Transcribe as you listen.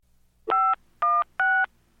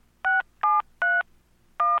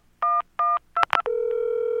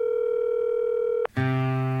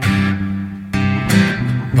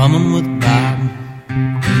Bumming with Bob.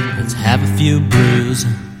 Let's have a few brews.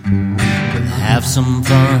 We'll have some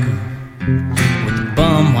fun with the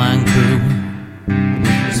Bum Wine Crew.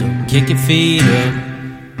 So kick your feet up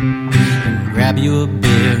and grab you a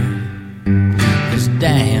beer. 'Cause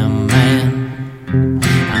damn, man,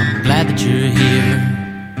 I'm glad that you're here.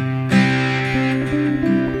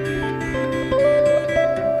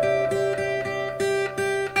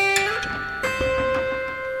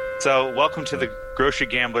 So, welcome to the Grocery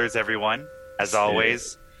Gamblers, everyone. As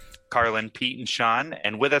always, Carlin, Pete, and Sean.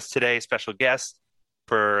 And with us today, special guest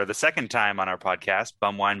for the second time on our podcast,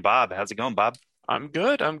 Bum Wine Bob. How's it going, Bob? I'm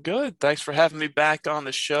good. Thanks for having me back on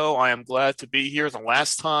the show. I am glad to be here. The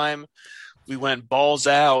last time we went balls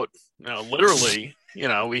out, literally,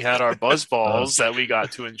 we had our buzz balls that we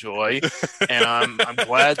got to enjoy. And I'm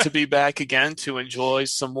glad to be back again to enjoy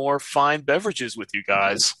some more fine beverages with you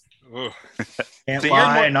guys. Can't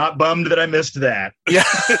lie, not bummed that I missed that. Yeah.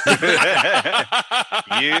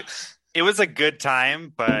 It was a good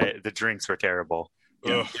time, but the drinks were terrible.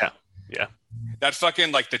 Yeah. That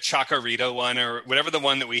fucking like the Chacarita one or whatever the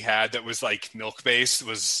one that we had that was like milk based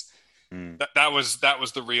was that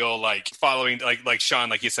was the real like following like Sean,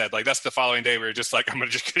 like you said, like that's the following day we were just like, I'm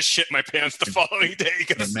gonna just shit my pants the following day. We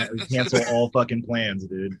cancel all fucking plans,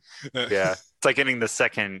 dude. Yeah. It's like getting the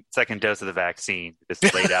second dose of the vaccine,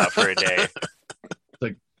 just laid out for a day.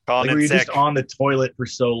 Like Calling you're it sick. just on the toilet for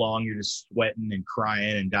so long, you're just sweating and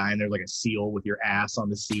crying and dying there like a seal with your ass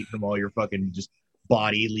on the seat from all your fucking just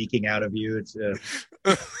body leaking out of you. It's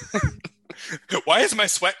Why is my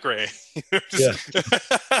sweat gray?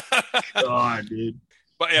 God, dude.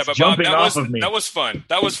 But yeah, but jumping Bob, off of me. That was fun.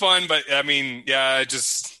 But I mean, yeah,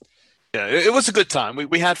 It was a good time.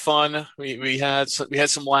 We had fun. We had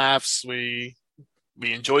some laughs. We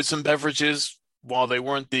enjoyed some beverages while they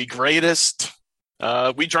weren't the greatest.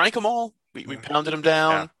 We drank them all. We pounded them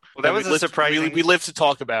down. Yeah. Well, that was a surprising. We lived to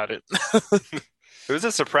talk about it. It was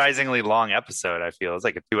a surprisingly long episode. I feel it was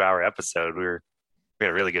like a 2-hour episode. We had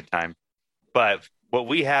a really good time. But what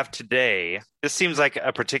we have today, this seems like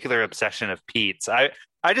a particular obsession of Pete's. I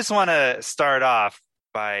just want to start off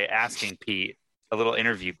by asking Pete a little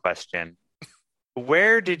interview question.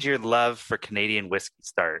 Where did your love for Canadian whiskey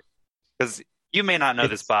start? Because you may not know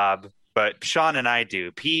this, Bob, but Sean and I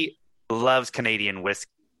do. Pete loves Canadian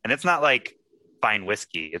whiskey, and it's not like fine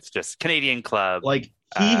whiskey. It's just Canadian Club. Like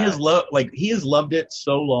he has loved it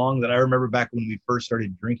so long that I remember back when we first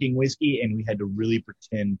started drinking whiskey and we had to really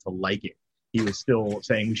pretend to like it. He was still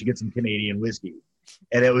saying we should get some Canadian whiskey,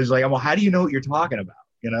 and it was like, well, how do you know what you're talking about?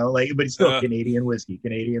 But it's still Canadian whiskey.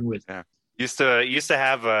 Yeah. Used to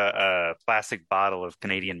have a plastic bottle of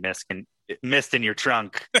Canadian mist in your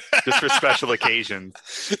trunk just for special occasions.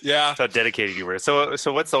 Yeah. That's how dedicated you were. So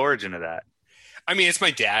what's the origin of that? I mean, it's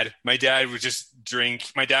my dad. My dad would just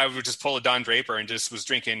drink. My dad would just pull a Don Draper and just was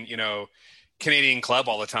drinking, Canadian Club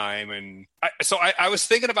all the time. And I was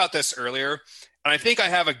thinking about this earlier, and I think I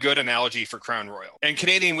have a good analogy for Crown Royal and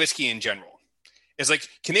Canadian whiskey in general. It's like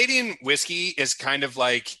Canadian whiskey is kind of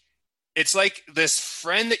like, it's like this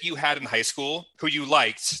friend that you had in high school who you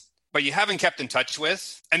liked, but you haven't kept in touch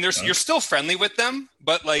with, and you're still friendly with them,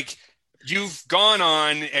 but like you've gone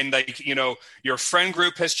on and like, your friend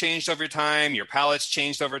group has changed over time, your palate's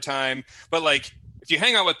changed over time, but like if you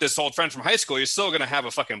hang out with this old friend from high school, you're still going to have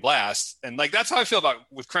a fucking blast. And like, that's how I feel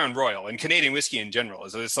with Crown Royal and Canadian whiskey in general.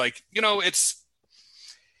 Is it's like,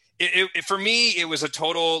 for me, it was a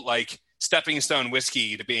total like stepping stone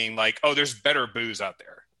whiskey to being like, oh, there's better booze out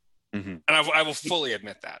there. Mm-hmm. And I will fully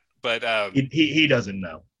admit that, but he doesn't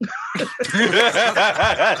know.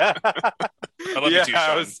 I love you too,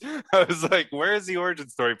 Sean. I was like, where is the origin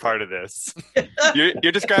story part of this?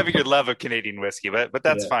 You're describing your love of Canadian whiskey, but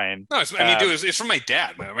that's fine. No, it's from my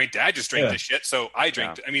dad. My dad just drank this shit, so I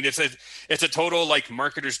drank it. I mean, it's a total like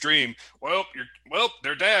marketer's dream. Well,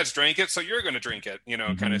 their dads drank it, so you're going to drink it,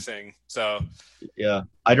 kind of thing. So yeah,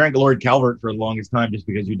 I drank Lord Calvert for the longest time just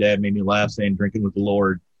because your dad made me laugh saying drinking with the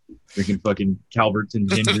Lord. Drinking fucking Calverts and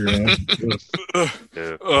ginger.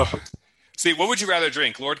 See, what would you rather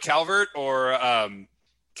drink, Lord Calvert or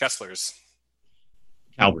Kessler's?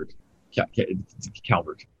 Calvert.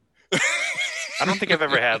 Calvert. I don't think I've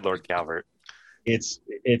ever had Lord Calvert. It's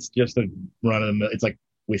just a run of the mill. It's like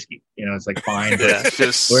whiskey, it's like fine. Yeah,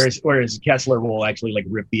 whereas Kessler will actually like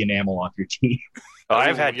rip the enamel off your teeth. Oh,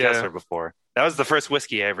 I've had Kessler before. That was the first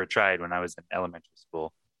whiskey I ever tried when I was in elementary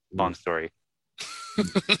school. Long story. We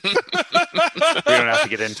don't have to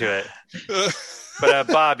get into it. But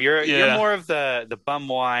Bob, you're more of the bum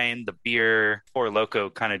wine, the beer, Four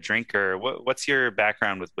Loko kind of drinker. What's your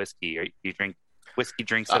background with whiskey? Do you drink whiskey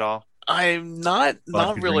drinks at all? I'm not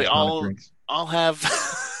really. I'll have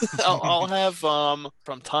I'll have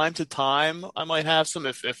from time to time. I might have some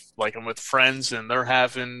if like I'm with friends and they're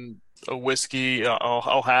having a whiskey.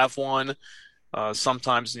 I'll have one.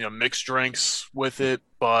 Sometimes mixed drinks with it,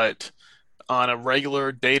 but on a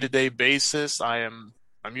regular day-to-day basis, I'm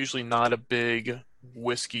usually not a big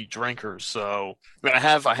whiskey drinker. So I mean, I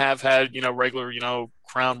have had regular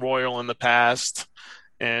Crown Royal in the past,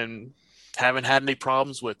 and haven't had any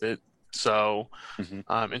problems with it. So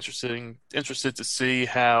I'm interested to see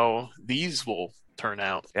how these will turn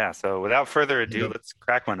out. Yeah. So without further ado, let's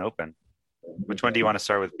crack one open. Which one do you want to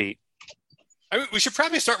start with, Pete? I mean, we should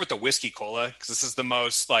probably start with the whiskey cola because this is the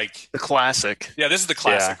most like the classic. Yeah, this is the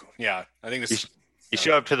classic. Yeah, I think this. You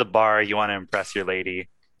show up to the bar, you want to impress your lady.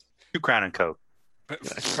 2 Crown and Coke.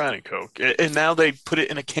 Crown and Coke, and now they put it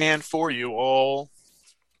in a can for you, all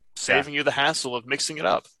saving you the hassle of mixing it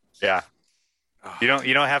up. Yeah. You don't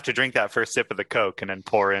have to drink that first sip of the Coke and then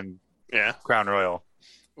pour in Crown Royal.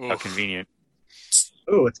 Oof. How convenient.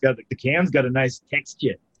 Oh, the can's got a nice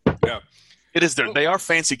texture. Yeah. It is there. They are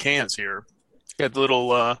fancy cans here. Got the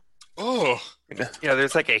little yeah,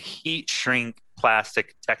 there's like a heat shrink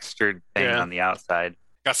plastic textured thing on the outside.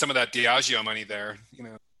 Got some of that Diageo money there,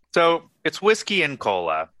 So it's whiskey and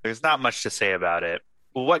cola. There's not much to say about it.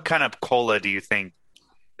 What kind of cola do you think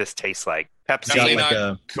this tastes like? Pepsi? Definitely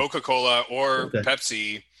not Coca-Cola or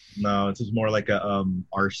Pepsi. No, it's just more like a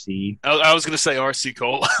RC. I was going to say RC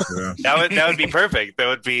Cola. Yeah. that would be perfect. That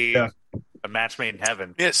would be a match made in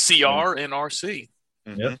heaven. Yeah, CR and RC.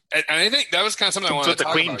 Mm-hmm. Yep. And I think that was kind of something I wanted to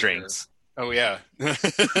talk about. That's what the Queen drinks. Here. Oh yeah.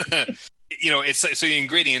 It's so the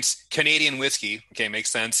ingredients: Canadian whiskey. Okay, makes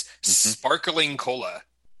sense. Sparkling cola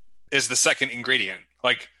is the second ingredient.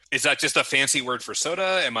 Like, is that just a fancy word for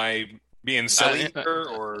soda? Am I being silly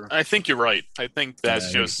or? I think you're right. I think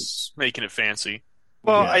that's just making it fancy.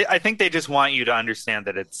 Well, I think they just want you to understand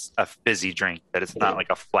that it's a fizzy drink, that it's not like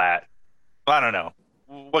a flat. Well, I don't know.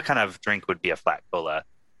 What kind of drink would be a flat cola?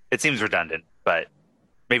 It seems redundant, but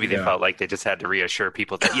maybe they felt like they just had to reassure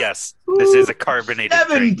people that, yes, this is a carbonated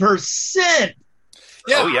 7%!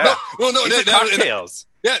 Yeah. Oh, yeah. No, These are cocktails.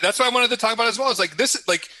 Yeah, that's what I wanted to talk about as well. It's like this,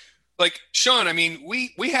 like Sean. I mean,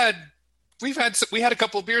 we had a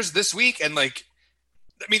couple of beers this week, and like,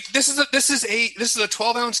 I mean, this is a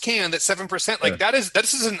 12-ounce can that's 7%. Like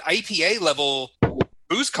this is an IPA level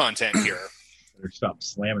booze content here. Better stop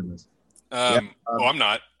slamming this. I'm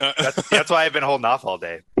not. That's why I've been holding off all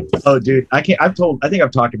day. Oh, dude, I think I've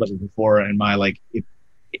talked about this before, and my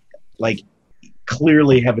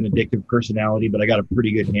clearly have an addictive personality, but I got a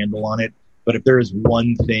pretty good handle on it. But if there is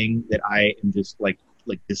one thing that I am just like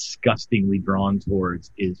disgustingly drawn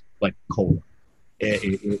towards is like cola.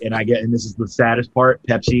 And this is the saddest part,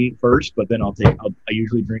 Pepsi first, but then I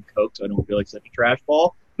usually drink Coke so I don't feel like such a trash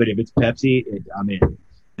ball. But if it's Pepsi, I'm in.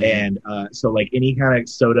 And so like any kind of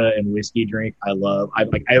soda and whiskey drink, I love. I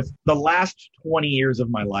have the last 20 years of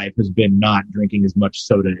my life has been not drinking as much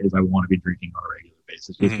soda as I want to be drinking on a regular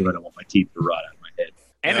basis, just because I don't want my teeth to rot out of my head.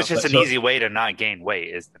 And it's just an easy way to not gain weight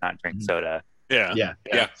is to not drink soda. Yeah.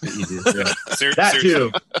 It's the easiest, that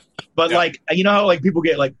too. But like, you know how like people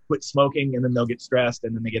get like quit smoking and then they'll get stressed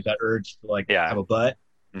and then they get that urge to like have a butt.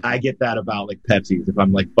 I get that about like Pepsi. If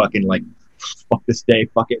I'm like fucking like fuck this day,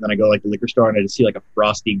 fuck it, and then I go like the liquor store and I just see like a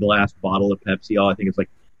frosty glass bottle of Pepsi. All I think is like,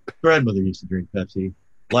 grandmother used to drink Pepsi.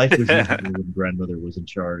 Life was easier when grandmother was in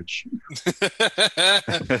charge.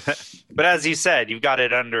 But as you said, you've got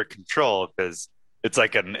it under control because it's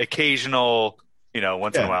like an occasional,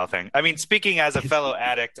 once in a while thing. I mean, speaking as a fellow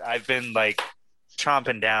addict, I've been like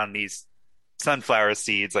chomping down these sunflower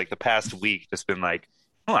seeds like the past week. Just been like,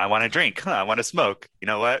 oh, I want to drink. I want to smoke. You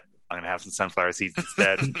know what? I'm going to have some sunflower seeds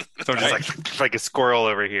instead. So I'm just like a squirrel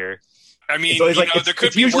over here. I mean, there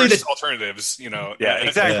could be worse alternatives, Yeah,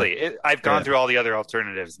 exactly. Yeah. I've gone through all the other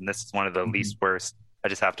alternatives, and this is one of the least worst. I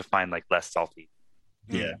just have to find like less salty.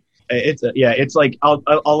 Yeah. It's like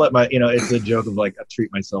I'll let my it's a joke of like I treat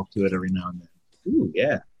myself to it every now and then. Ooh,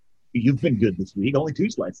 yeah. You've been good this week. Only 2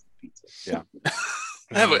 slices of pizza. Yeah.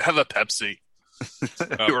 have a Pepsi.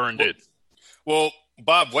 You earned it. Well,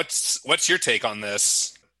 Bob, what's your take on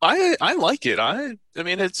this? I like it. I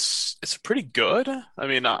mean, it's pretty good. I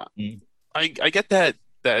mean, I get that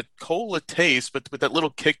cola taste, but with that little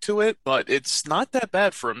kick to it. But it's not that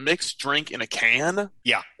bad for a mixed drink in a can.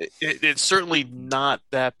 Yeah, it's certainly not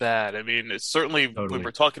that bad. I mean, it's certainly when we're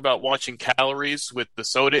talking about watching calories with the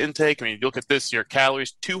soda intake. I mean, you look at this, your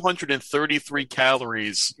calories, 233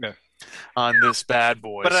 calories. Yeah. On this bad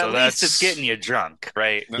boy, but at least it's getting you drunk,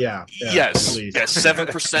 right? Yeah. Yes.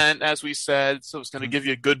 7%, as we said. So it's going to give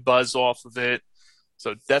you a good buzz off of it.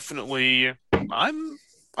 So definitely, I'm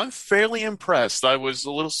I'm fairly impressed. I was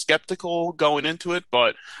a little skeptical going into it,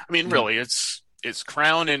 but I mean, really, it's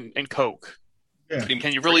Crown and Coke. Yeah.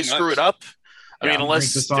 Can you really Pretty screw much. it up? I Yeah. mean,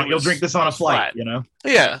 unless You'll drink this on a flight, flat. you know?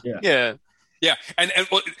 Yeah, Yeah. yeah. Yeah, and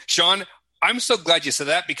well, Sean, I'm so glad you said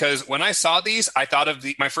that because when I saw these, I thought of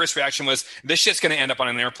my first reaction was this shit's going to end up on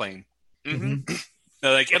an airplane. Mm-hmm.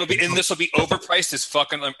 Like it'll be, and this will be overpriced as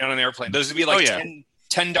fuck on an airplane. Those would be like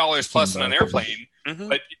 $10 plus on an airplane, Mm-hmm.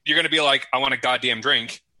 but you're going to be like, I want a goddamn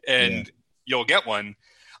drink, and you'll get one.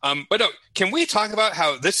 But no, can we talk about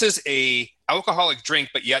how this is a alcoholic drink,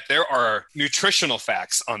 but yet there are nutritional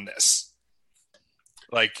facts on this?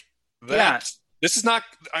 Like that. Yeah. This is not.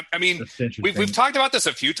 I mean, That's interesting. we've talked about this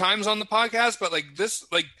a few times on the podcast, but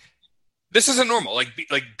this isn't normal. Like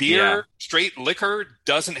beer, Yeah. straight liquor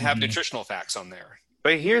doesn't have Mhm. nutritional facts on there.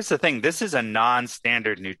 But here's the thing: this is a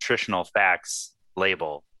non-standard nutritional facts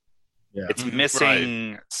label. Yeah. It's Mhm.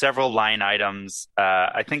 missing several line items.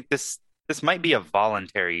 I think this might be a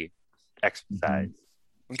voluntary exercise.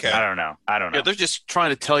 Okay. I don't know. Yeah, they're just trying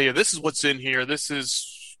to tell you this is what's in here. This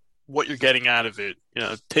is what you're getting out of it. You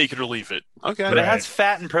know, take it or leave it. Okay. But it has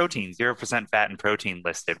fat and protein, 0% fat and protein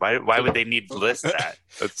listed. Why would they need to list that?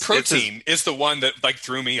 Protein is the one that like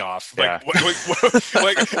threw me off. Yeah.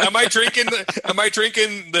 Like, am I drinking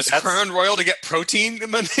this That's- Crown Royal to get protein in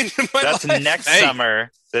my That's life? next Hey.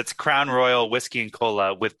 summer. That's Crown Royal whiskey and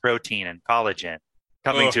cola with protein and collagen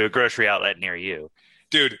coming Ugh. to a grocery outlet near you.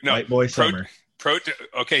 Dude, no. White boy summer.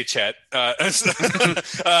 Okay, Chet.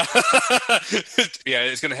 Yeah,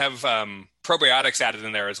 it's going to have probiotics added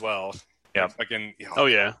in there as well. Yeah. Fucking, Oh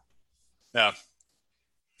yeah.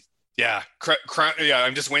 yeah. Crown, yeah,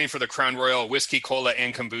 I'm just waiting for the Crown Royal whiskey, cola,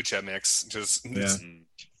 and kombucha mix. Just Yeah.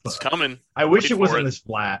 It's coming. I wish Wait it for wasn't it. this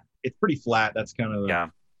flat. It's pretty flat. That's kind of Yeah.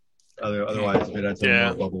 Otherwise, it had some Yeah.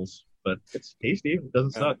 more bubbles. But it's tasty. It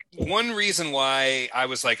doesn't suck. One reason why I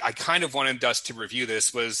was like, I kind of wanted us to review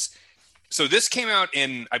this was, so this came out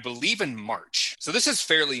I believe in March. So this is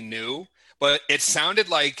fairly new, but it sounded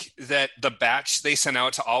like that the batch they sent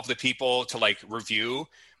out to all of the people to like review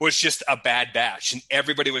was just a bad batch. And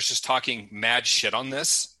everybody was just talking mad shit on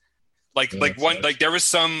this. Like Yeah, there was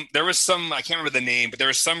some, I can't remember the name, but there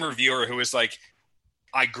was some reviewer who was like,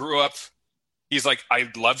 he's like, I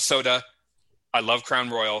love soda. I love Crown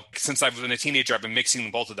Royal. Since I've been a teenager, I've been mixing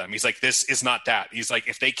both of them. He's like, this is not that. He's like,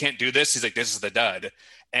 if they can't do this, he's like, this is the dud.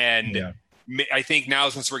 And Yeah. I think now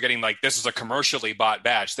since we're getting like, this is a commercially bought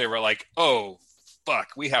batch, they were like, oh,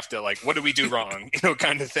 fuck, we have to like, what do we do wrong?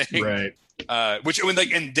 Kind of thing. Right. Which when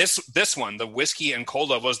like in this one, the whiskey and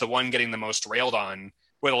cola was the one getting the most railed on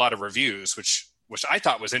with a lot of reviews, which I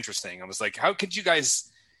thought was interesting. I was like, how could you guys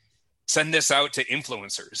send this out to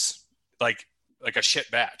influencers? Like a shit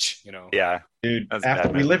batch, Yeah. Dude, That's after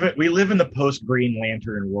bad, we live in the post Green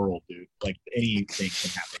Lantern world, dude. Like anything can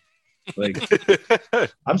happen. Like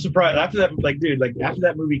I'm surprised after that. Like, dude, like after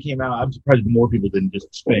that movie came out, I'm surprised more people didn't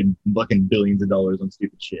just spend fucking billions of dollars on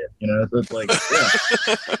stupid shit. So it's like,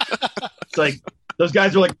 yeah. It's like those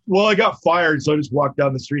guys are like, well, I got fired, so I just walked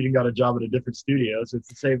down the street and got a job at a different studio. So it's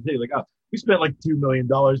the same thing. Like, oh, we spent like $2 million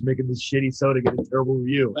making this shitty soda get a terrible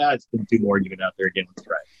review. It's been 2 more. Get it out there again. Let's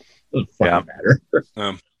try it. Doesn't fucking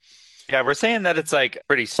matter. Yeah, we're saying that it's like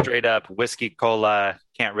pretty straight up whiskey cola,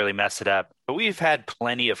 can't really mess it up. But we've had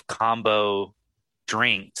plenty of combo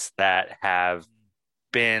drinks that have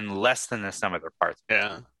been less than the sum of their parts.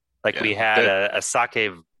 Yeah. Like Yeah. we had a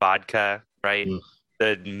sake vodka, right? Ugh.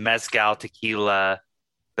 The mezcal tequila,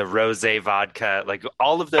 the rosé vodka, like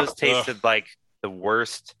all of those tasted like the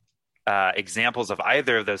worst examples of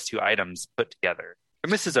either of those two items put together.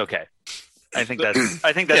 And this is okay. I think that's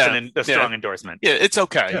Yeah. a strong endorsement. Yeah, it's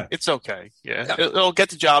okay. Yeah. It's okay. Yeah. Yeah. It'll get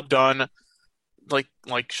the job done.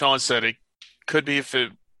 Like Sean said, it could be if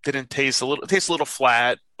it didn't taste a little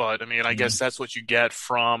flat, but I mean, I guess that's what you get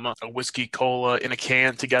from a whiskey cola in a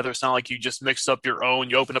can together. It's not like you just mixed up your own.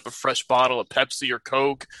 You open up a fresh bottle of Pepsi or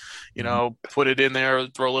Coke, put it in there,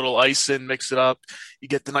 throw a little ice in, mix it up. You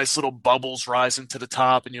get the nice little bubbles rising to the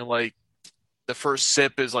top, and you're like, the first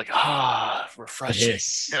sip is like, The refreshing.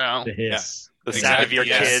 hiss. The hiss. The sound of your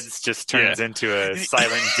Yes. kids just turns into a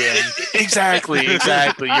silent din. Exactly. You're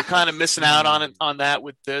kind of missing out on that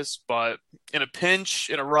with this, but in a pinch,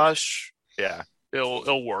 in a rush, Yeah.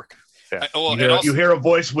 it'll work. You hear a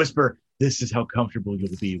voice whisper, "This is how comfortable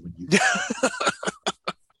you'll be when you."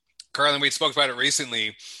 Carlin, we spoke about it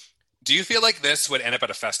recently. Do you feel like this would end up at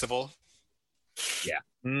a festival?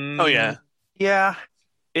 Oh yeah. Yeah.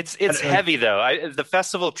 It's And, heavy though. The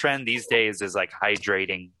festival trend these days is like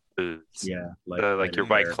hydrating foods. Yeah, Like your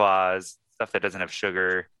White Claws, stuff that doesn't have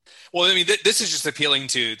sugar. Well, I mean, this is just appealing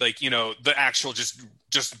to like the actual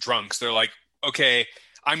just drunks. They're like, okay,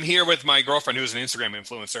 I'm here with my girlfriend who's an Instagram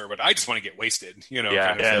influencer, but I just want to get wasted, Yeah.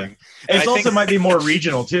 kind of thing. It I also think- might be more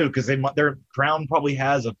regional too, because their Crown probably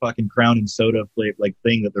has a fucking Crown and soda flavor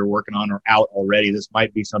thing that they're working on or out already. This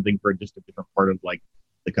might be something for just a different part of like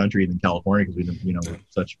the country than California, because we're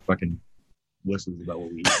such fucking wusses about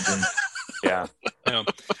what we eat and drink. Yeah.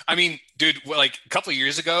 I mean, dude, like a couple of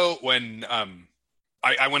years ago when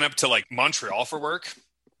I went up to like Montreal for work,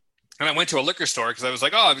 and I went to a liquor store because I was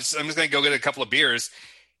like, I'm just going to go get a couple of beers.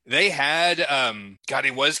 They had,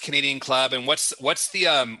 it was Canadian Club, and what's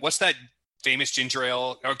that famous ginger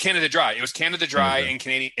ale? Oh, Canada Dry. It was Canada Dry and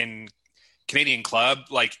Canadian Club,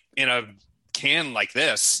 like in a can like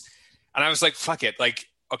this, and I was like, fuck it, like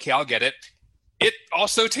okay, I'll get it. It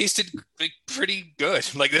also tasted like pretty good.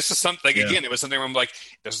 Like this is something. Like again, it was something where I'm like,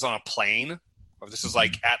 this is on a plane, or this is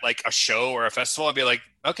like at like a show or a festival. I'd be like,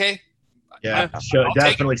 okay, Yeah, I'll take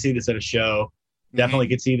definitely see this at a show. Definitely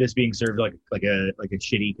could see this being served like a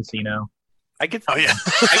shitty casino. I could. Oh yeah.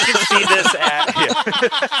 I could see this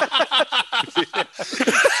at.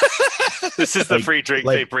 This is the free drink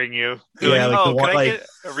they bring you. Yeah, like the one, can I like get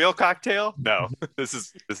a real cocktail? No, this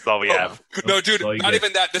is all we have. No, dude, all you not get.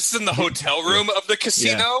 even that. This is in the hotel room of the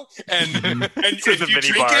casino, and This if is a you mini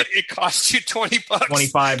drink bar. it costs you $20.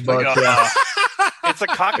 $25. Like, Yeah. It's a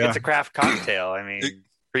It's a craft cocktail. I mean,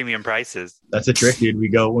 premium prices. That's a trick, dude.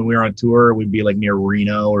 When we were on tour, we'd be like near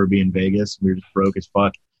Reno or be in Vegas. We were just broke as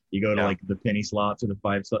fuck. You go to like the penny slots or the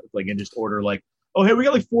 5 slots, like, and just order like, oh, hey, we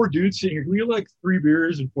got like 4 dudes sitting here. Can we get like 3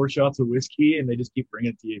 beers and 4 shots of whiskey? And they just keep bringing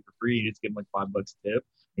it to you for free. You just give them like $5 tip. And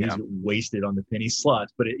you just get wasted on the penny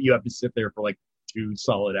slots. But you have to sit there for like 2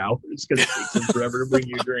 solid hours because it takes them forever to bring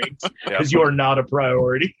you drinks because you are not a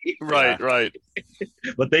priority. Right.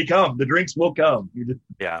 But they come. The drinks will come.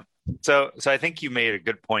 Yeah. So I think you made a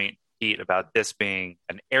good point, Pete, about this being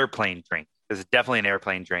an airplane drink. This is definitely an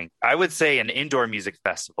airplane drink. I would say an indoor music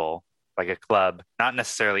festival, like a club, not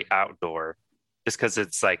necessarily outdoor, just because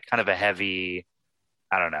it's like kind of a heavy,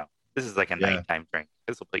 I don't know. This is like a nighttime drink.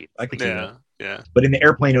 This will please. I could see that. Yeah. But in the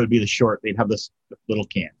airplane, it would be the short. They'd have this little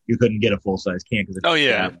can. You couldn't get a full size can because Oh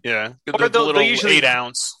yeah. Or The little usually- 8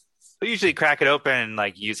 ounce. They usually crack it open and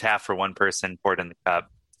like use half for one person, pour it in the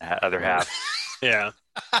cup, other half. Yeah.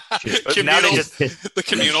 But now they Communal- just The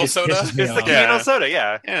communal soda. pisses me it's the off. communal soda,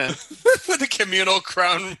 yeah. Yeah. The communal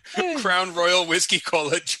Crown Royal whiskey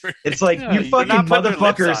cola drink. It's like Yeah, you they're They're fucking not putting their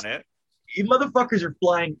lips motherfuckers. on it. You motherfuckers are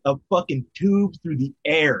flying a fucking tube through the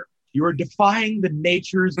air. You are defying the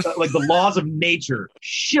natures, like the laws of nature.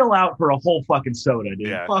 Chill out for a whole fucking soda, dude.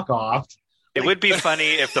 Yeah. Fuck off. It would be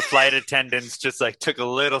funny if the flight attendants just like took a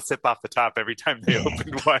little sip off the top every time they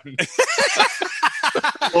opened one.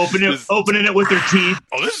 Opening it with their teeth.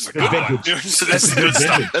 Oh, this is a The good one. vintage. That's the good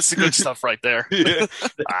stuff. That's the good stuff right there.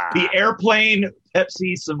 The airplane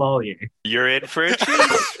Pepsi sommelier. You're in for a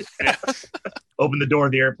treat. Open the door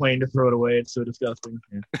of the airplane to throw it away. It's so disgusting.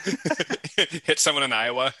 Yeah. Hit someone in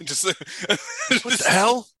Iowa. Just What the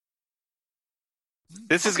hell?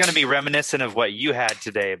 This is going to be reminiscent of what you had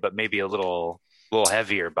today, but maybe a little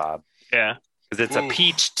heavier, Bob, Yeah. because it's Ooh. a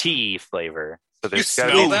peach tea flavor. So there's You got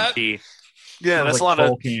to smell be that? some tea. Yeah, Smells that's like a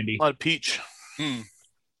coal candy. lot of peach.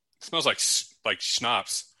 smells like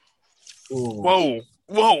schnapps. Whoa.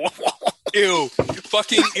 Ew.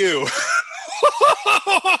 Fucking ew.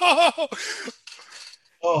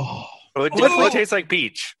 Oh, It definitely tastes like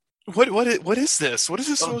peach. What is this? What is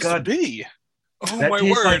this Oh, supposed God. to be? Oh that my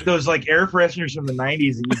tastes word. like those like air fresheners from the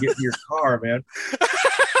 '90s that you get in your car, man.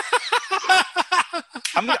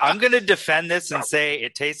 I'm going to defend this and say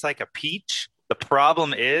it tastes like a peach. The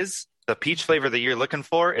problem is the peach flavor that you're looking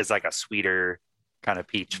for is like a sweeter kind of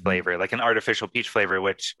peach flavor, like an artificial peach flavor,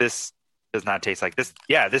 which this does not taste like. This.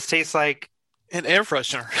 Yeah, this tastes like, An air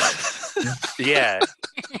freshener. yeah.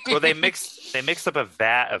 Well, they mixed up a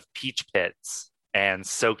vat of peach pits and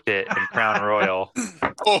soaked it in Crown Royal.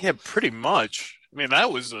 Yeah, pretty much. I mean,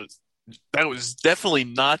 that was definitely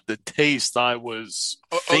not the taste I was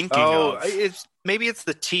thinking of. Maybe it's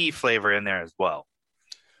the tea flavor in there as well.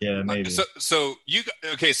 Yeah, maybe. So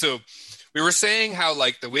we were saying how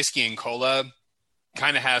like the whiskey and cola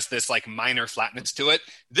kind of has this like minor flatness to it.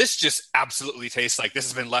 This just absolutely tastes like this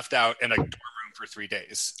has been left out in a dorm room for 3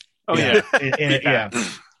 days. Oh yeah. Yeah.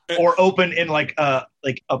 Or open in like a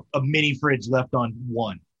mini fridge left on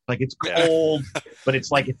one. Like it's cold, but it's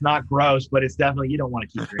like it's not gross, but it's definitely you don't want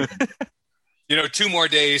to keep drinking. 2 more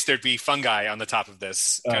days, there'd be fungi on the top of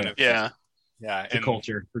this kind of. Yeah. Yeah. It's a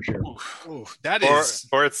culture for sure. Ooh, that is.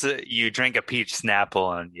 Or it's you drink a peach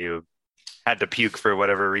Snapple and you had to puke for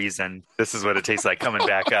whatever reason. This is what it tastes like coming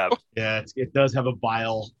back up. Yeah, it does have a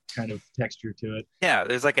bile kind of texture to it. Yeah,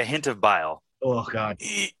 there's like a hint of bile. Oh God,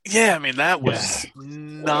 Yeah, I mean that was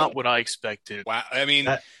not what I expected. Wow. I mean,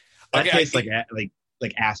 that okay, tastes like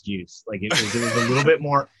ass juice. Like it was a little bit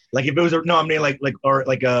more. Like if it was no, I mean like like a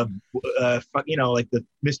like the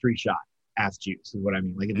mystery shot ass juice is what I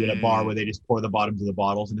mean. Like if you had a bar where they just pour the bottoms of the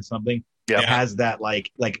bottles into something, it has that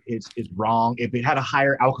like it's wrong. If it had a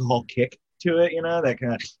higher alcohol kick to it, that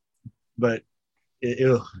kind of. But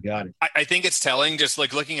got it. I think it's telling just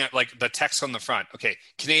like looking at like the text on the front. Okay,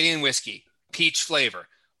 Canadian whiskey, peach flavor,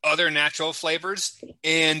 other natural flavors,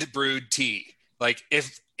 and brewed tea. Like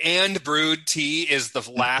if and brewed tea is the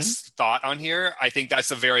last thought on here, I think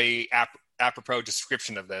that's a very apropos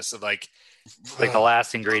description of this. Of like the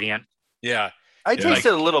last ingredient. Yeah. I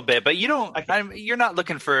tasted a little bit, but you don't. You're not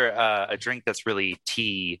looking for a drink that's really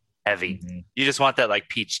tea heavy. Mm-hmm. You just want that like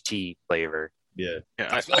peach tea flavor. Yeah.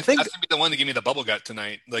 I think that's gonna be the one to give me the bubble gut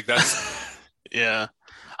tonight. Like that's. Yeah.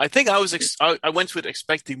 I think I went to it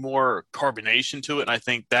expecting more carbonation to it, and I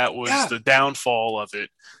think that was the downfall of it.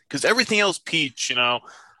 Because everything else peach,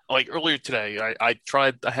 like earlier today, I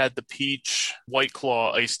had the peach White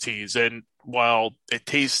Claw iced teas, and while it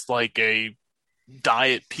tastes like a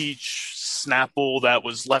diet peach Snapple that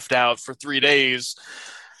was left out for 3 days,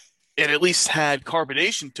 it at least had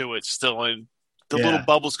carbonation to it still, and the little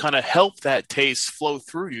bubbles kind of help that taste flow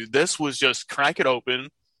through you. This was just crack it open,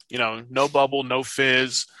 no bubble, no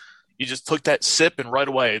fizz. You just took that sip, and right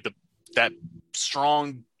away that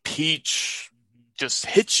strong peach just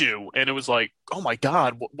hit you, and it was like, oh my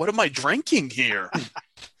God, what am I drinking here?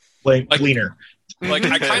 Cleaner. Like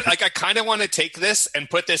I kind of want to take this and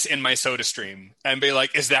put this in my soda stream and be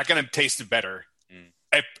like, is that going to taste better?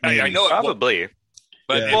 I know probably,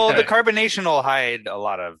 but the carbonation will hide a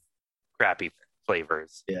lot of crappy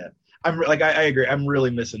flavors. Yeah, I agree. I'm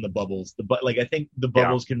really missing the bubbles. I think the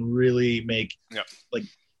bubbles can really make like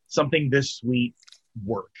something this sweet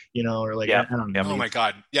work. Or like I don't know. Oh my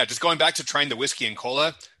God, yeah. Just going back to trying the whiskey and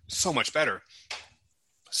cola, so much better.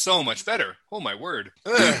 So much better. Oh my word.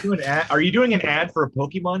 Are you doing an ad for a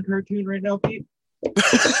Pokemon cartoon right now, Pete?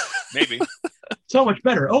 Maybe. So much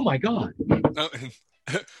better. Oh my God.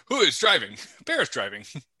 Who is driving? Bear's driving.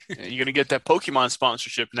 You're going to get that Pokemon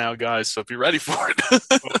sponsorship now, guys, so be ready for it.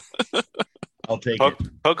 I'll take it.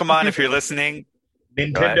 Pokemon, if you're listening.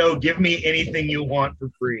 Nintendo, give me anything you want for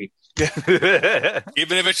free.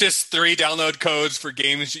 Even if it's just 3 download codes for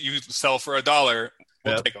games you sell for $1.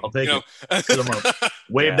 I'll take it.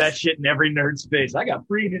 Wave that shit in every nerd's face. I got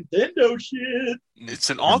free Nintendo shit. It's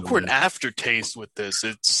an awkward aftertaste with this.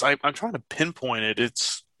 I'm trying to pinpoint it.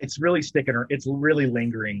 It's really sticking. It's really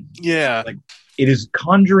lingering. Yeah, like it is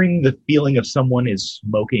conjuring the feeling of someone is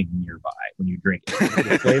smoking nearby when you drink it.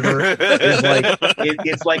 The flavor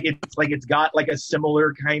is like it's got like a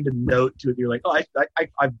similar kind of note to it. You're like,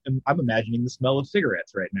 I'm imagining the smell of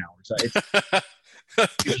cigarettes right now. So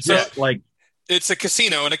it's just like. It's a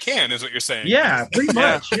casino in a can, is what you're saying. Yeah, pretty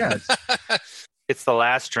much. Yeah. It's the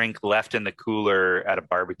last drink left in the cooler at a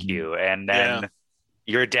barbecue, and then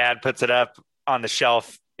your dad puts it up on the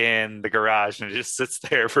shelf in the garage, and it just sits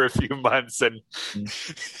there for a few months. And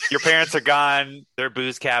your parents are gone; their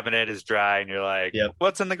booze cabinet is dry, and you're like,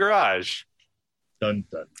 "What's in the garage?" Dun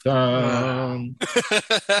dun dun.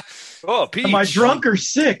 Oh, Pete. Am I drunk or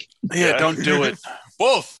sick? Yeah, don't do it.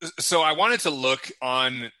 Both. So I wanted to look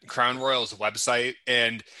on Crown Royal's website,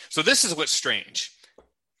 and so this is what's strange.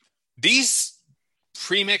 These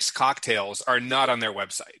premixed cocktails are not on their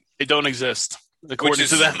website. They don't exist, according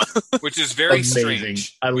to them. Which is very amazing.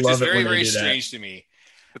 Strange. I which love is it very, when they very do that. strange to me.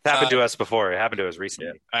 It happened to us before. It happened to us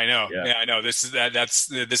recently. I know. Yeah. I know. This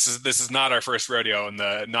is not our first rodeo in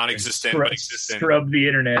the non-existent but existent. Scrub the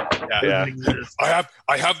internet. Yeah.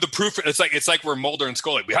 I have the proof. It's like we're Mulder and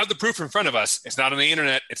Scully. We have the proof in front of us. It's not on the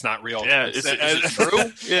internet. It's not real. Yeah. Is it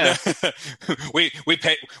true? Yeah.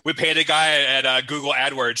 we paid a guy at Google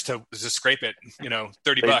AdWords to scrape it.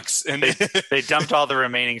 $30, and they dumped all the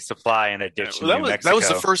remaining supply in a ditch. Well, that was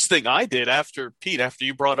the first thing I did after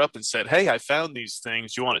you brought up and said, "Hey, I found these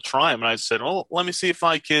things. You want to try them?" And I said, "Well, let me see if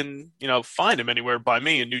I can, find them anywhere by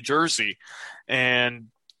me in New Jersey." And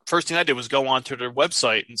first thing I did was go onto their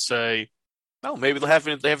website and say, "Oh, maybe they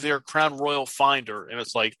have their Crown Royal Finder," and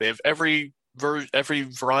it's like they have every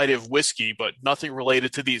variety of whiskey, but nothing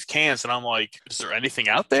related to these cans. And I'm like, "Is there anything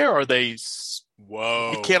out there? Are they?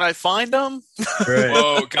 Whoa! Can I find them?" Right.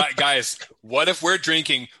 Whoa, guys! What if we're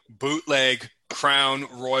drinking bootleg Crown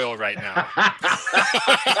Royal right now?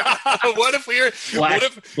 What if we're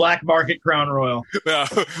black market Crown Royal?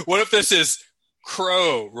 What if this is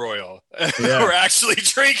Crow Royal? Yeah. We're actually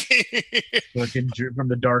drinking looking from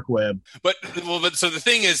the dark web. But so the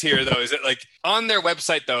thing is here though, is that like on their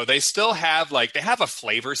website though, they still have they have a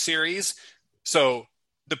flavor series, So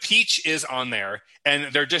the peach is on there,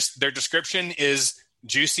 and their description is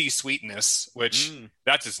juicy sweetness, which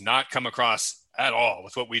that does not come across at all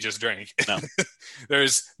with what we just drank. No.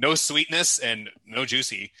 There's no sweetness and no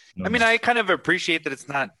juicy. I mean, I kind of appreciate that it's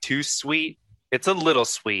not too sweet. It's a little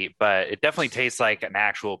sweet, but it definitely tastes like an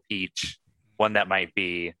actual peach, one that might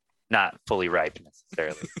be not fully ripe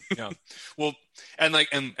necessarily. Yeah. Well, and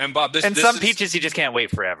Bob, this some is, peaches you just can't wait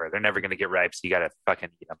forever. They're never going to get ripe, so you got to fucking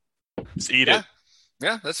eat them. Just eat it.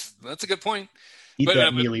 Yeah, that's a good point. Eat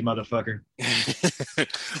that mealy motherfucker.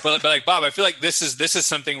 but like Bob, I feel like this is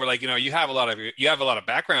something where, like, you have a lot of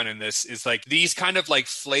background in this. Is like these kind of like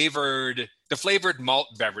flavored malt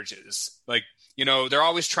beverages. Like, they're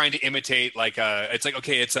always trying to imitate like it's like,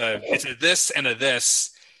 okay, it's a this and a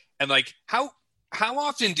this, and like how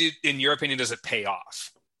often in your opinion does it pay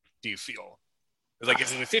off? Do you feel like,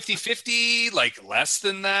 is it a 50-50, like less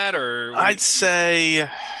than that, or? I'd say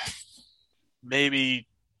maybe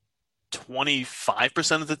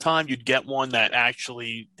 25% of the time you'd get one that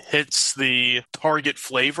actually hits the target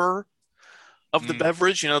flavor of the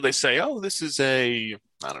beverage. They say, oh, this is I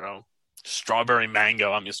don't know, strawberry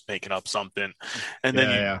mango. I'm just making up something. And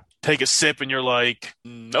then you take a sip and you're like,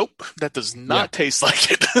 nope, that does not taste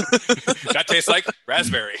like it. That tastes like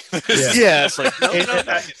raspberry. Yeah, it's like, no.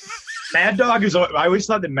 Mad Dog is. I always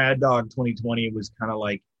thought that Mad Dog 2020 was kind of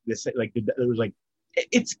like this. Like it was like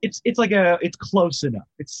it's like it's close enough.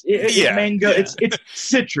 It's mango. Yeah. It's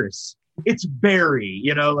citrus. It's berry.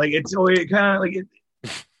 Like it's kind of like it.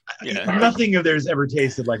 Yeah. Nothing of theirs ever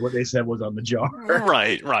tasted like what they said was on the jar.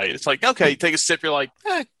 Right. It's like, okay, take a sip. You're like,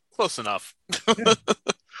 close enough. I'm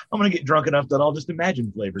gonna get drunk enough that I'll just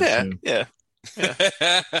imagine flavors. Yeah.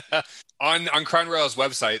 On Crown Royal's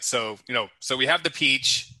website, so we have the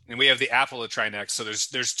peach and we have the apple to try next. So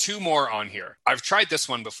there's two more on here. I've tried this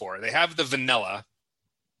one before. They have the vanilla.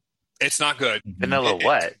 It's not good. Vanilla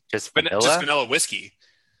what? Just vanilla? Just vanilla whiskey.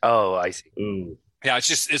 Oh, I see. Ooh. Yeah, it's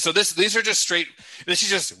just these are just straight. This is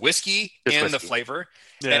just whiskey and the flavor.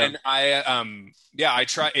 Yeah. And I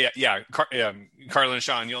tried. Carlin and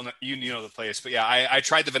Sean, you know the place, but I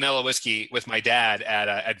tried the vanilla whiskey with my dad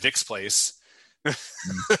at Vic's place.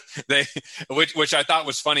 Which I thought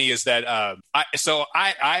was funny is that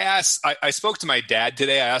I spoke to my dad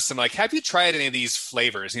today. I asked him, like, have you tried any of these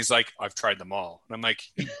flavors? And he's like, I've tried them all. And I'm like,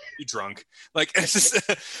 you drunk? Like, it's just,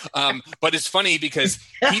 but it's funny because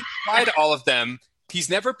he tried all of them. He's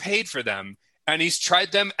never paid for them, and he's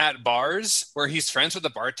tried them at bars where he's friends with the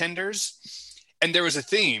bartenders. And there was a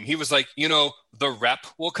theme. He was like, the rep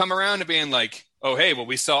will come around and being like, oh, hey, well,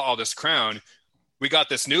 we saw all this Crown. We got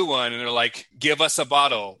this new one, and they're like, give us a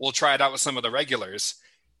bottle. We'll try it out with some of the regulars.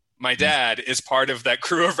 My dad is part of that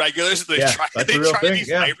crew of regulars that they try these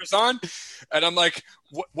flavors on. And I'm like,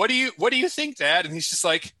 what do you think, Dad? And he's just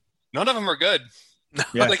like, none of them are good.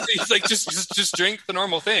 Yeah. Like, he's like, just drink the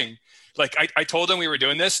normal thing. Like, I told him we were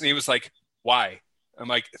doing this, and he was like, why? I'm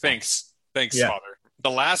like, thanks, Father.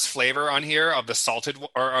 The last flavor on here of the salted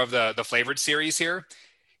or of the flavored series here,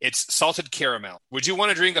 it's salted caramel. Would you want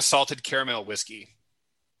to drink a salted caramel whiskey?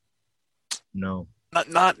 No.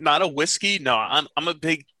 Not a whiskey. No, I'm a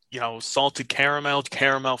big, salted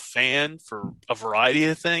caramel fan for a variety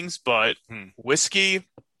of things, but whiskey,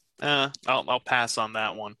 I'll pass on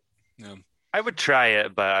that one. Yeah. I would try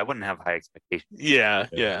it, but I wouldn't have high expectations. Yeah.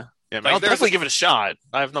 I'll definitely give it a shot.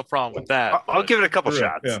 I have no problem with that. I'll give it a couple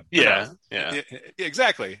shots. Yeah.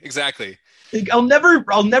 Exactly. I'll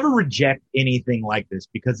never reject anything like this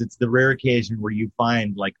because it's the rare occasion where you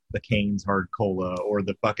find like the Cane's hard cola or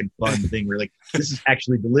the fucking fun thing where like this is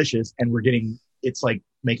actually delicious and it's like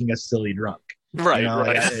making us silly drunk. Right.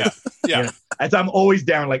 I'm always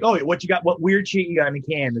down like, oh, what weird shit you got in a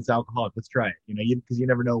can that's alcoholic? Let's try it. Because you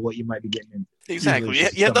never know what you might be getting into. Exactly.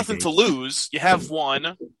 You have nothing to lose. You have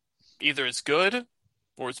one. Either it's good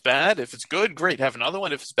or it's bad. If it's good, great. Have another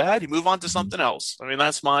one. If it's bad, you move on to something else. I mean,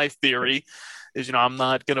 that's my theory is, I'm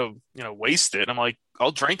not going to, waste it. I'm like,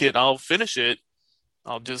 I'll drink it. I'll finish it.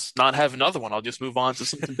 I'll just not have another one. I'll just move on to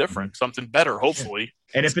something different, something better, hopefully.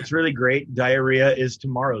 And if it's really great, diarrhea is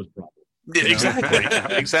tomorrow's problem.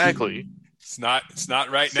 Exactly. It's not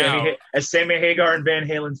right now. As Sammy Hagar and Van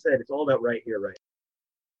Halen said, it's all about right here, right.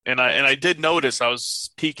 And I did notice, I was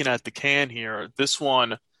peeking at the can here. This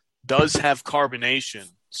one does have carbonation,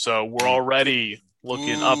 so we're already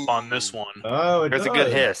looking up on this one. Oh, there's a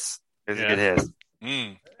good hiss. A good hiss.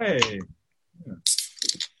 Hey.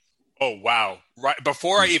 Oh wow! Right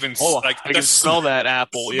before I even I can smell that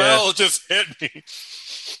apple. Smell just hit me.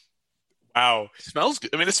 Wow, it smells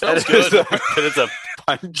good. I mean, it smells good. It's a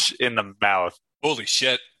punch in the mouth. Holy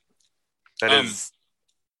shit! That is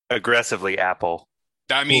aggressively apple.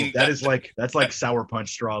 I mean, that's like sour punch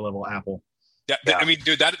straw level apple. I mean,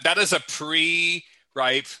 dude, that is a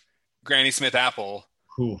pre-ripe Granny Smith apple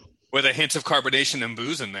Ooh. with a hint of carbonation and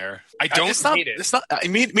booze in there. I don't hate it. It's not. I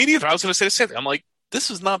mean, me neither. I was going to say the same thing. I'm like, this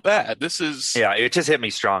is not bad. This is. Yeah, it just hit me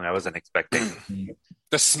strong. I wasn't expecting.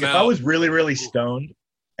 The smell. If I was really, really stoned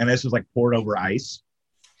and this was like poured over ice,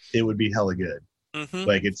 it would be hella good. Mm-hmm.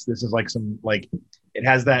 Like this is like some like it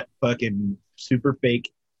has that fucking super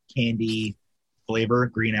fake candy flavor,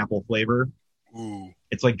 green apple flavor. Ooh.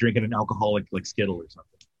 It's like drinking an alcoholic like Skittle or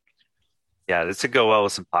something. Yeah, this would go well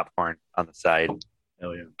with some popcorn on the side.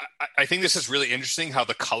 Hell yeah. I think this is really interesting how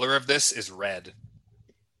the color of this is red.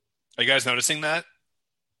 Are you guys noticing that?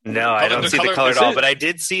 No, I don't see the color at all, it? but I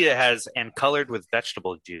did see it has and colored with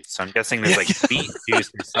vegetable juice. So I'm guessing there's like beet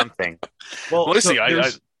juice or something. Well, Let me see.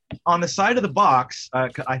 On the side of the box, I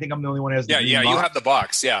think I'm the only one who has the green you box. have the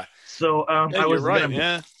box. Yeah. So Yeah, I was you're right. gonna,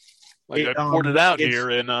 Yeah. Like I poured it out here,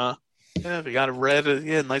 and we got a red,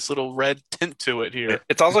 nice little red tint to it here.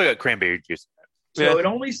 It's also got cranberry juice. So it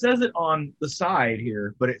only says it on the side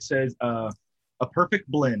here, but it says a perfect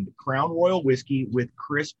blend, Crown Royal whiskey with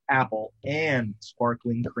crisp apple and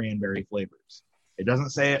sparkling cranberry flavors. It doesn't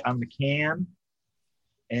say it on the can,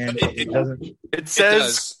 and it doesn't. It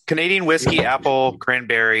says Canadian whiskey, apple,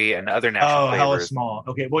 cranberry, and other natural flavors. Hella small.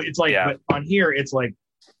 Okay, well, it's like, but on here, it's like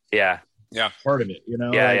yeah, part of it. You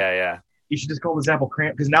know, yeah. You should just call this apple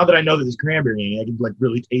cran because now that I know that there's cranberry in it, I can like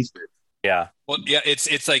really taste it. Yeah. Well, yeah,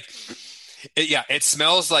 it's like, it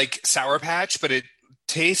smells like Sour Patch, but it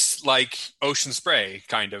tastes like Ocean Spray,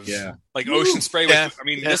 kind of. Yeah. Like Ocean Spray. With, I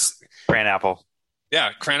mean, this cran apple.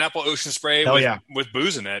 Yeah, cran apple Ocean Spray with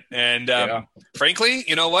booze in it. And frankly,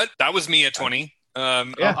 you know what? That was me at 20.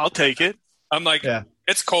 I'll take it. I'm like,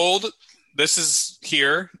 it's cold. This is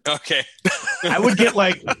here. Okay. I would get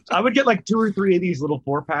like 2 or 3 of these little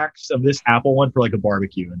 4-packs of this apple one for like a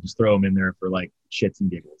barbecue and just throw them in there for like shits and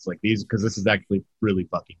giggles. Like these, because this is actually really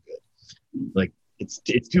fucking good. Like it's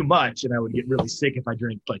too much, and I would get really sick if I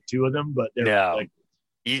drank like 2 of them. But they're like,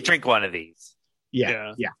 you drink one of these.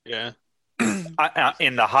 Yeah.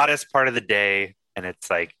 In the hottest part of the day, and it's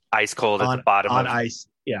like ice cold at the bottom on ice.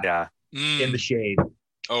 Yeah. In the shade.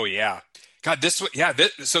 Oh yeah. God, this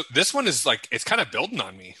one is like, it's kind of building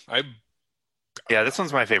on me. This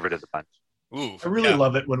one's my favorite of the bunch. Ooh, I really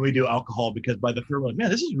love it when we do alcohol because by the third one, man,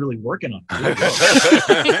 this is really working on me.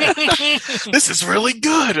 This is really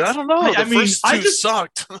good. I don't know. I mean, first 2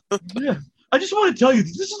 sucked. Yeah, I just want to tell you,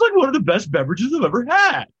 this is like one of the best beverages I've ever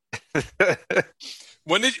had.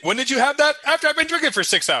 When did you have that? After I've been drinking for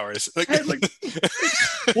 6 hours. I had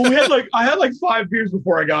like 5 beers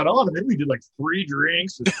before I got on, and then we did like 3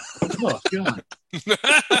 drinks. Oh god.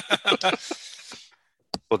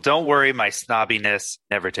 Well, don't worry, my snobbiness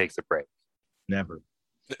never takes a break. Never.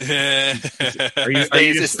 Stay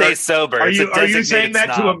sober. Are you saying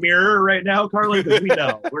that to a mirror right now, Carly? Because we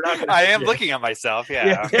know we're not. I am looking at myself.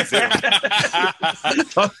 Yeah.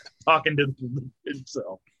 Talking to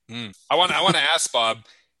himself. I want to ask Bob,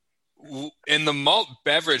 in the malt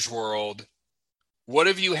beverage world, what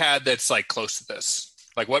have you had that's like close to this?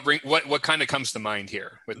 Like what kind of comes to mind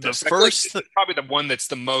here with this? Probably the one that's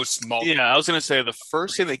the most malt. Yeah, I was going to say the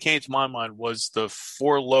first thing that came to my mind was the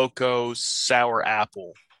Four Loko sour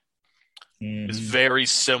apple. It's very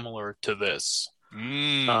similar to this.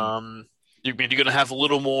 You're going to have a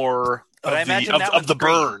little more of the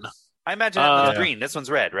burn. I imagine that was green. This one's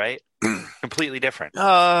red, right? Completely different.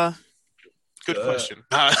 Good question.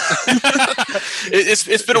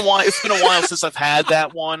 It's been a while. It's been a while since I've had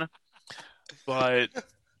that one, but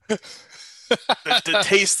the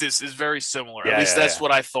taste is very similar. At least that's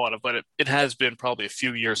what I thought of. But it has been probably a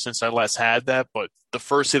few years since I last had that. But the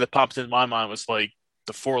first thing that popped into my mind was like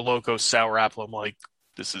the Four Loko sour apple. I'm like,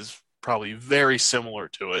 this is probably very similar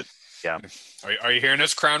to it. Yeah. Are you hearing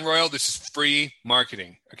us, Crown Royal? This is free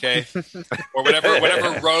marketing, okay? Or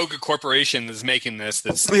whatever rogue corporation is making this.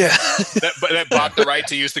 That bought the right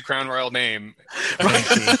to use the Crown Royal name,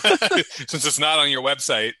 since it's not on your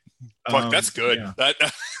website. Fuck, that's good.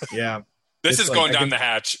 Yeah. This is like, going down the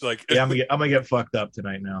hatch. Like, I'm gonna get fucked up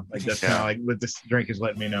tonight now. Like that's kind of like what this drink is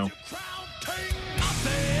letting me know.